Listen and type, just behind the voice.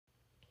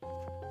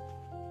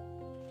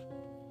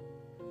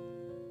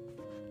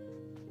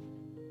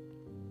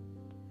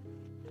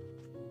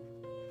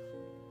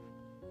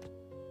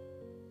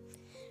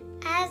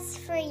as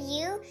for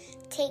you,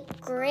 take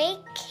great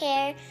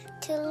care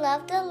to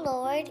love the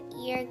Lord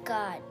your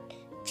God.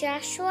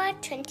 Joshua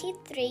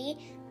 23,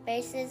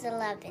 verses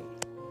 11.